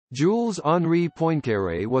Jules Henri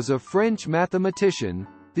Poincaré was a French mathematician,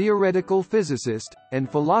 theoretical physicist,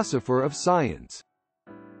 and philosopher of science.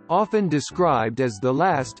 Often described as the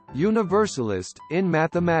last universalist in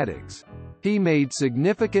mathematics, he made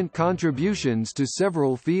significant contributions to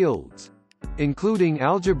several fields, including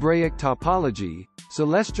algebraic topology,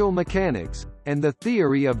 celestial mechanics, and the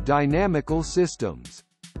theory of dynamical systems.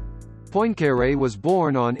 Poincaré was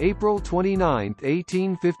born on April 29,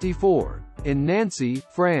 1854, in Nancy,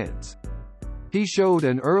 France. He showed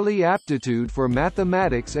an early aptitude for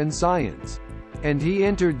mathematics and science, and he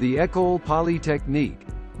entered the École Polytechnique,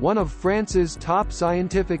 one of France's top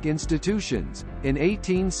scientific institutions, in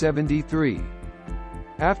 1873.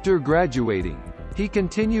 After graduating, he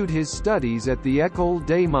continued his studies at the École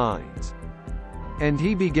des Mines, and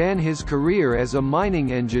he began his career as a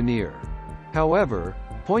mining engineer. However,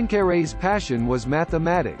 Poincaré's passion was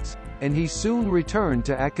mathematics, and he soon returned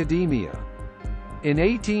to academia. In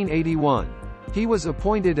 1881, he was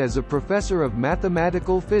appointed as a professor of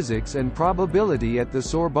mathematical physics and probability at the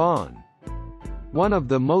Sorbonne, one of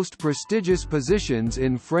the most prestigious positions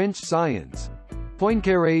in French science.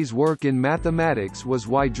 Poincaré's work in mathematics was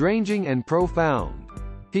wide-ranging and profound.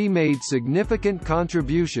 He made significant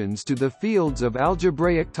contributions to the fields of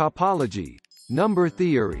algebraic topology, number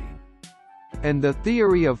theory, and the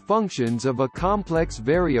theory of functions of a complex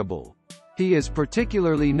variable. He is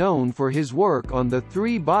particularly known for his work on the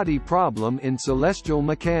three-body problem in celestial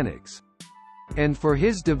mechanics, and for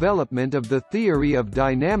his development of the theory of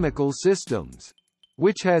dynamical systems,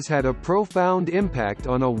 which has had a profound impact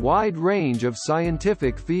on a wide range of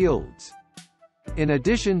scientific fields. In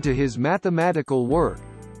addition to his mathematical work,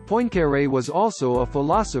 Poincaré was also a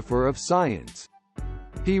philosopher of science.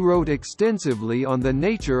 He wrote extensively on the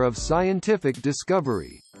nature of scientific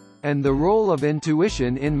discovery and the role of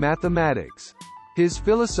intuition in mathematics. His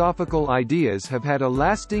philosophical ideas have had a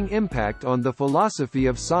lasting impact on the philosophy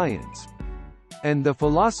of science and the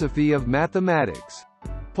philosophy of mathematics.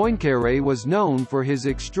 Poincaré was known for his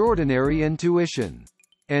extraordinary intuition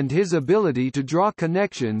and his ability to draw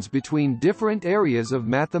connections between different areas of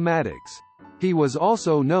mathematics. He was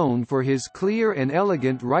also known for his clear and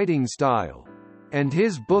elegant writing style, and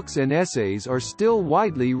his books and essays are still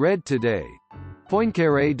widely read today.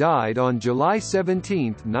 Poincaré died on July 17,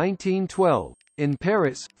 1912, in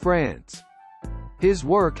Paris, France. His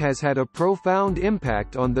work has had a profound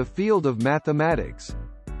impact on the field of mathematics,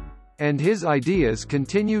 and his ideas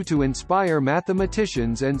continue to inspire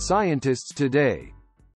mathematicians and scientists today.